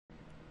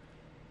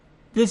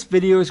This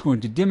video is going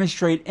to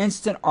demonstrate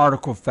Instant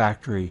Article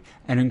Factory,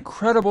 an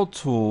incredible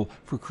tool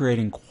for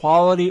creating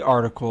quality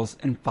articles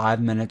in 5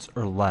 minutes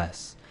or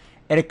less.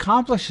 It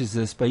accomplishes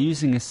this by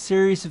using a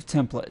series of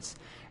templates,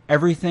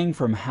 everything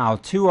from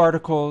how-to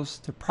articles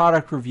to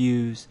product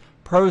reviews,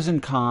 pros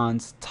and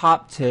cons,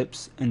 top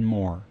tips, and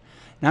more.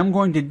 Now I'm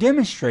going to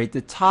demonstrate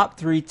the top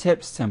 3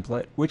 tips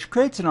template, which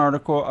creates an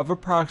article of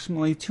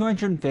approximately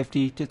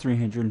 250 to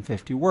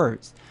 350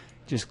 words.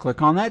 Just click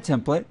on that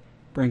template,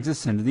 brings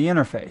us into the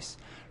interface.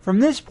 From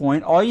this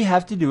point, all you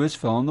have to do is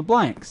fill in the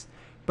blanks.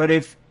 But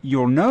if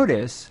you'll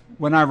notice,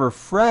 when I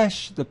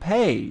refresh the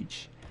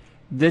page,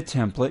 the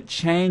template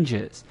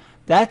changes.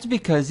 That's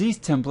because these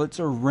templates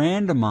are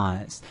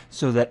randomized,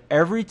 so that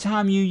every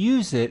time you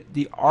use it,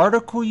 the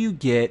article you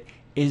get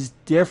is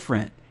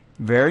different.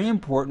 Very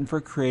important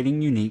for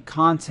creating unique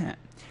content.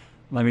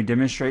 Let me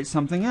demonstrate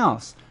something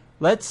else.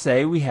 Let's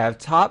say we have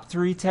top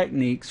 3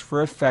 techniques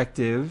for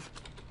effective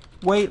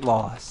weight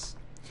loss.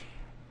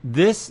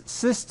 This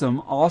system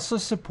also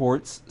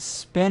supports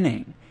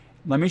spinning.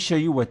 Let me show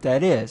you what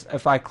that is.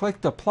 If I click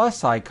the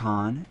plus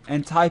icon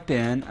and type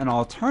in an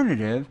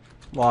alternative,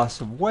 loss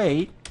of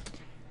weight,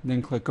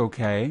 then click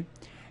OK,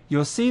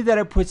 you'll see that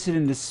it puts it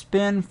into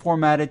spin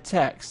formatted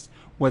text.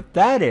 What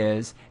that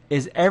is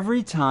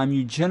every time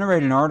you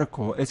generate an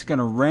article, it's going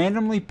to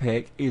randomly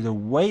pick either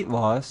weight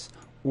loss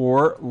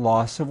or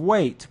loss of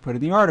weight to put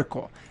in the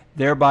article,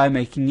 thereby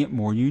making it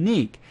more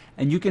unique.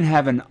 And you can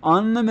have an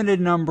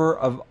unlimited number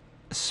of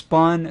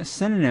spun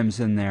synonyms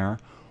in there,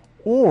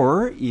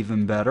 or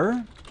even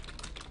better,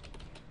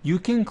 you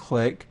can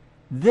click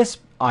this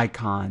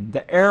icon,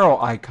 the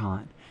arrow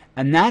icon,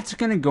 and that's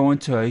going to go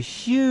into a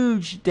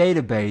huge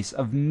database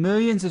of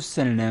millions of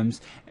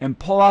synonyms and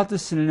pull out the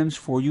synonyms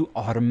for you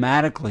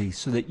automatically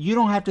so that you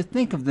don't have to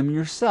think of them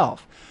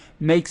yourself.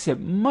 Makes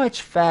it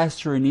much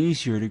faster and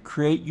easier to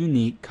create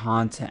unique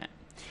content.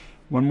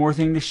 One more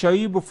thing to show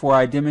you before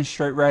I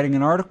demonstrate writing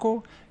an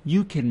article.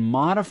 You can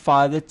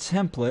modify the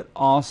template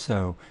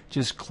also.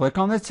 Just click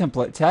on the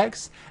template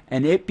text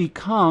and it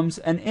becomes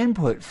an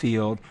input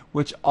field,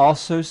 which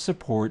also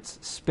supports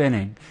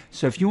spinning.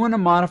 So if you want to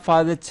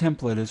modify the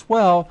template as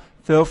well,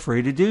 feel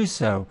free to do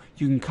so.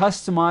 You can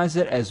customize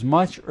it as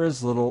much or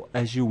as little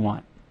as you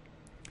want.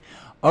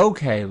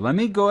 Okay, let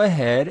me go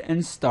ahead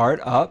and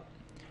start up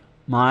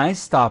my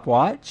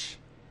stopwatch.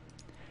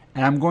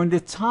 And I'm going to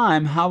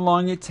time how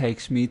long it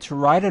takes me to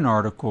write an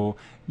article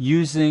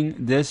using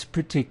this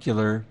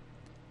particular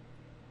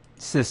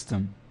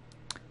system.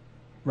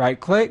 Right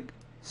click,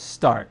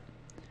 start.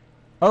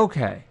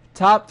 Okay,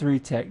 top 3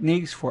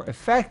 techniques for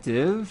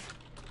effective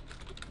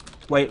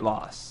weight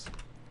loss.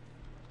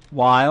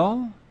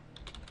 While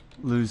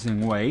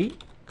losing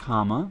weight,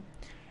 comma,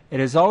 it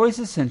is always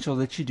essential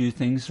that you do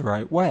things the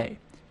right way.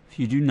 If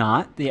you do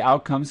not, the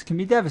outcomes can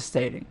be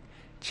devastating.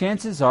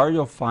 Chances are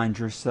you'll find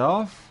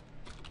yourself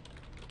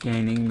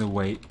gaining the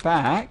weight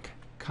back,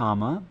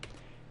 comma,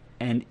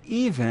 and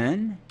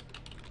even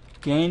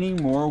gaining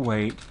more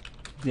weight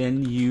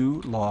than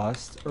you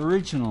lost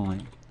originally,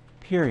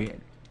 period.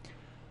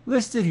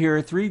 Listed here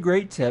are 3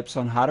 great tips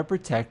on how to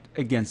protect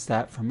against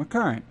that from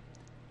occurring.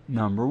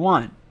 Number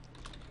 1,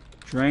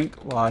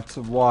 drink lots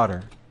of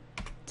water,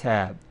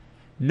 tab.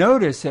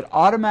 Notice it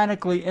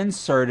automatically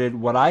inserted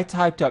what I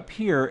typed up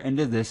here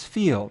into this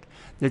field.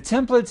 The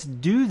templates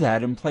do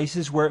that in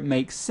places where it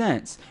makes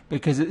sense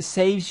because it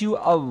saves you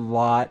a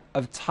lot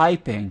of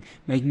typing,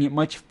 making it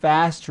much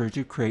faster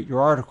to create your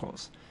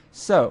articles.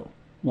 So,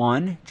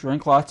 1,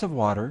 drink lots of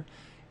water.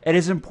 It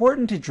is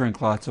important to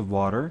drink lots of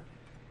water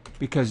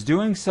because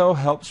doing so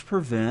helps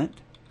prevent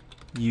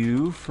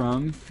you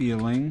from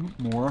feeling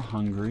more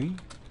hungry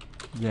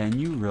than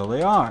you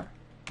really are,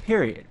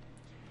 period.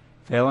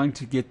 Failing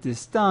to get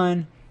this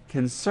done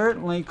can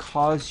certainly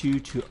cause you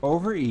to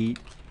overeat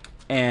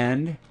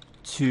and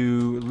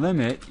to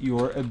limit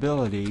your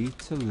ability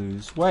to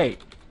lose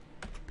weight,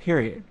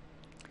 period.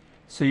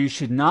 So you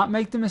should not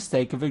make the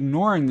mistake of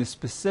ignoring this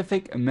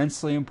specific,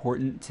 immensely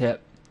important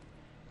tip.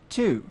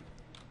 2,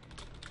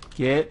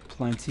 get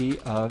plenty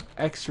of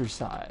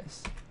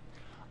exercise.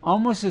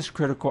 Almost as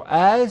critical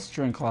as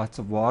drink lots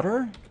of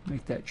water,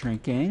 make that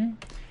drinking.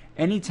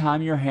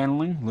 Anytime you're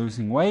handling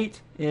losing weight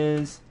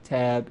is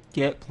tab,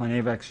 get plenty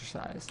of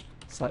exercise.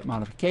 Slight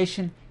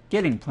modification,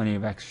 getting plenty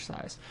of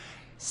exercise.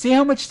 See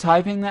how much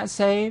typing that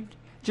saved?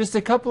 Just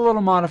a couple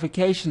little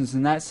modifications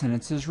and that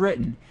sentence is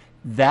written.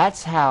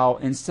 That's how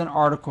Instant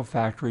Article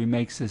Factory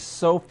makes this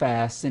so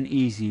fast and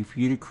easy for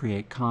you to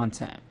create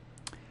content.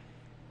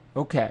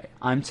 Okay,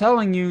 I'm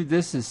telling you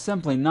this is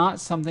simply not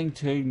something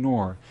to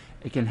ignore.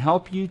 It can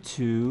help you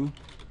to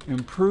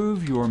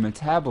improve your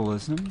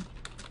metabolism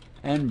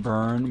and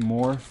burn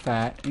more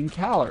fat and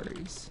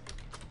calories,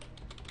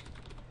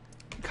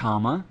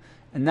 comma,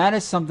 and that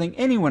is something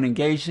anyone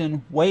engaged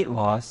in weight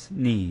loss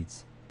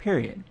needs,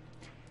 period.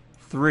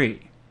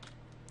 3,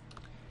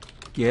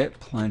 get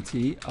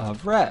plenty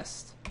of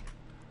rest.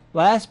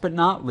 Last but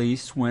not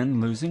least, when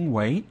losing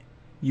weight,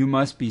 you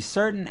must be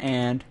certain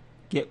and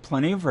get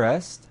plenty of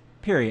rest,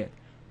 period.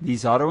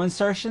 These auto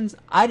insertions,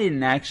 I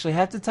didn't actually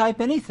have to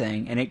type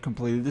anything and it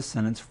completed the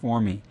sentence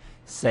for me.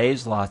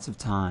 Saves lots of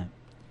time.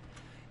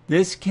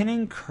 This can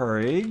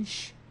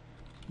encourage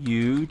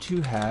you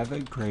to have a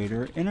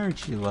greater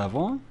energy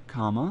level,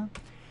 comma,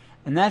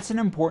 and that's an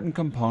important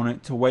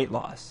component to weight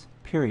loss,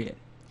 period.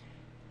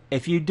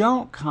 If you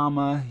don't,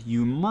 comma,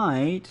 you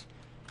might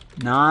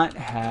not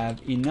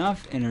have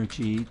enough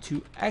energy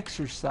to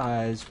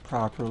exercise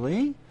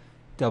properly,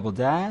 double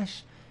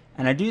dash,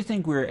 and I do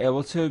think we're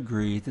able to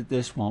agree that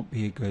this won't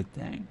be a good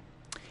thing.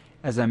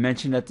 As I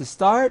mentioned at the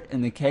start,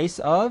 in the case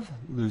of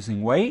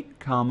losing weight,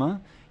 comma,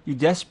 you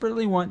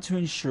desperately want to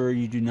ensure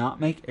you do not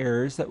make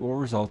errors that will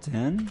result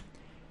in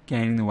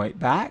gaining the weight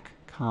back,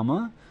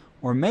 comma,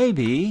 or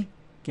maybe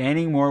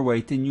gaining more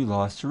weight than you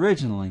lost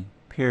originally,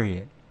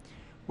 period.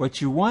 What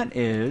you want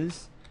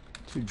is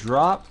to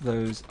drop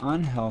those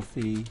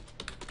unhealthy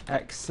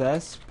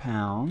excess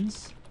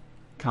pounds,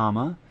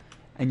 comma,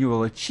 and you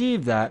will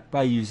achieve that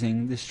by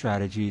using the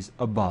strategies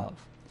above.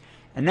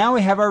 And now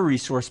we have our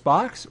resource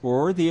box,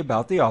 or the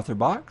About the Author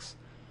box.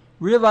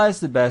 Realize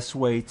the best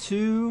way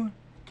to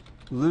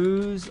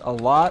lose a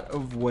lot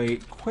of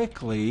weight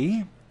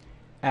quickly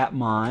at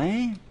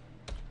my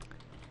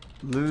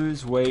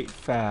Lose Weight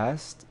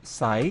Fast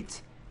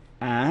site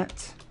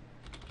at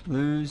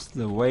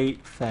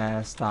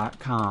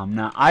losetheweightfast.com.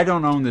 Now, I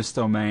don't own this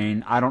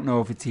domain. I don't know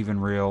if it's even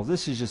real.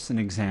 This is just an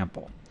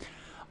example.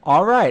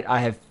 All right, I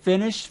have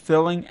finished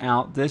filling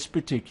out this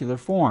particular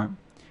form.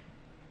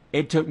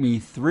 It took me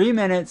 3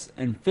 minutes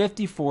and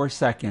 54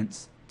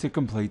 seconds to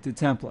complete the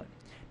template.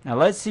 Now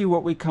let's see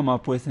what we come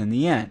up with in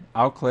the end.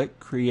 I'll click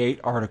Create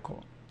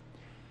Article.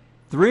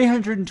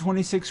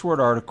 326 word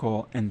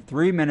article in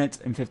 3 minutes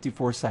and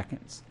 54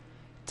 seconds.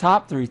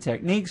 Top 3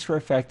 techniques for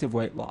effective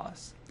weight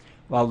loss.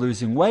 While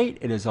losing weight,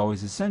 it is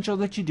always essential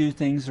that you do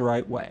things the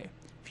right way.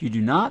 If you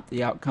do not,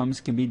 the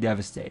outcomes can be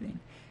devastating.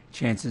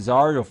 Chances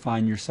are you'll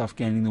find yourself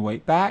gaining the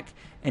weight back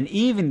and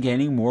even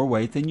gaining more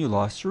weight than you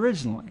lost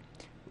originally.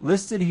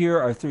 Listed here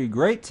are 3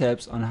 great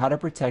tips on how to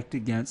protect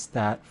against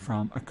that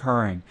from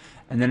occurring.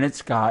 And then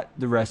it's got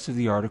the rest of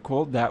the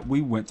article that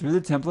we went through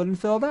the template and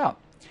filled out.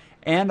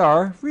 And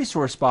our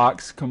resource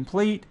box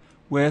complete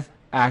with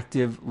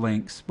active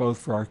links, both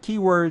for our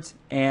keywords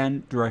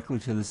and directly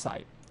to the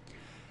site.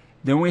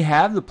 Then we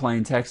have the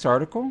plain text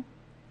article,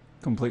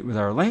 complete with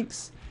our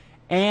links,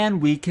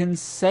 and we can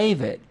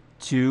save it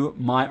to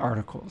My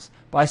Articles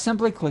by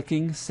simply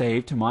clicking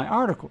Save to My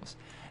Articles.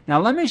 Now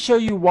let me show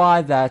you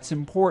why that's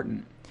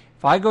important.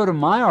 If I go to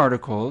My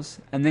Articles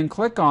and then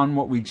click on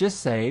what we just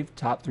saved,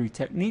 Top 3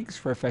 Techniques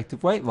for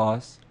Effective Weight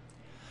Loss,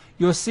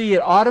 you'll see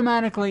it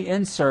automatically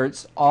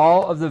inserts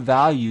all of the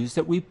values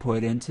that we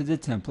put into the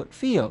template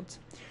fields.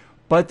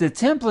 But the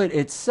template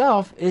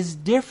itself is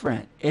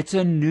different. It's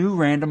a new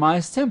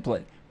randomized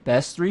template.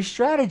 Best 3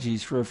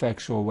 strategies for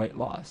effectual weight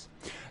loss.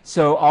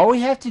 So all we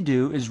have to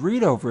do is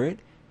read over it,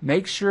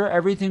 make sure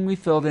everything we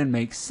filled in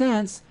makes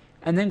sense,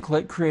 and then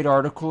click Create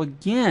Article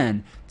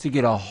again to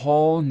get a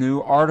whole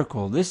new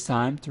article, this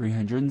time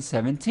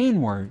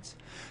 317 words.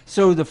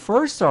 So the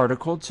first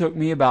article took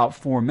me about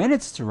 4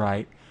 minutes to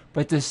write,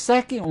 but the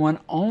second one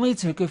only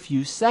took a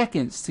few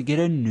seconds to get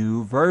a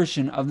new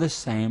version of the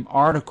same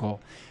article.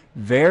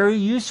 Very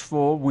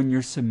useful when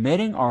you're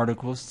submitting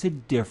articles to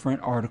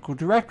different article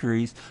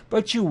directories,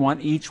 but you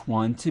want each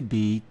one to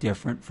be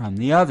different from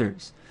the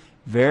others.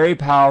 Very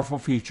powerful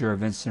feature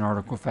of Instant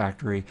Article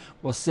Factory.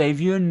 Will save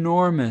you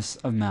enormous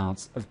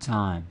amounts of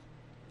time.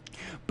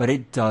 But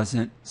it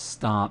doesn't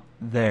stop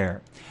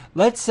there.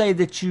 Let's say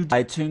that you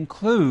decide to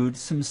include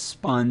some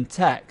spun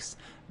text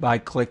by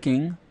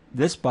clicking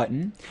this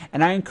button,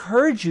 and I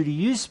encourage you to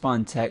use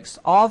spun text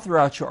all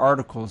throughout your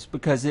articles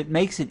because it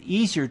makes it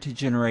easier to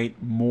generate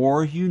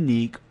more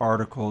unique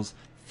articles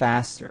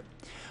faster.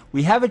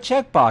 We have a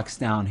checkbox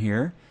down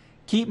here,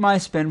 keep my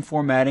spin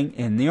formatting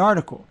in the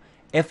article.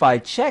 If I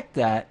check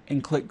that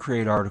and click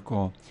Create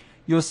Article,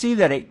 you'll see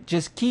that it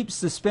just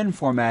keeps the spin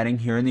formatting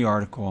here in the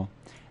article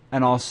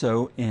and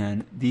also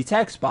in the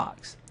text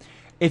box.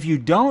 If you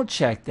don't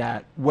check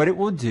that, what it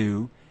will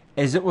do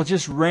is it will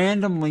just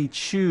randomly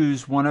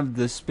choose one of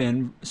the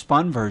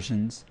spun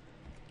versions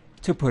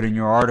to put in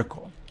your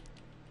article.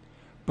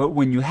 But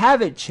when you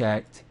have it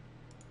checked,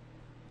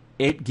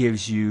 it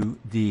gives you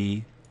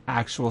the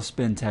actual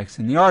spin text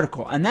in the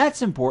article. And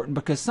that's important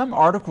because some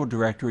article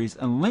directories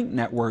and link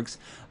networks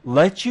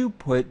let you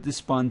put the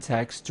spun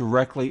text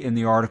directly in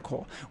the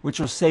article,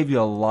 which will save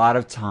you a lot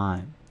of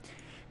time.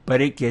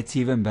 But it gets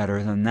even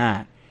better than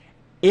that.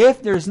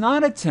 If there's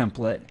not a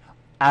template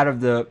out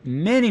of the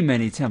many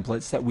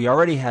templates that we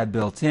already have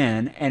built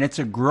in, and it's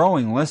a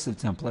growing list of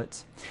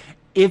templates,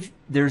 if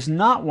there's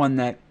not one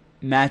that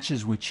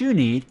matches what you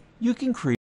need, you can create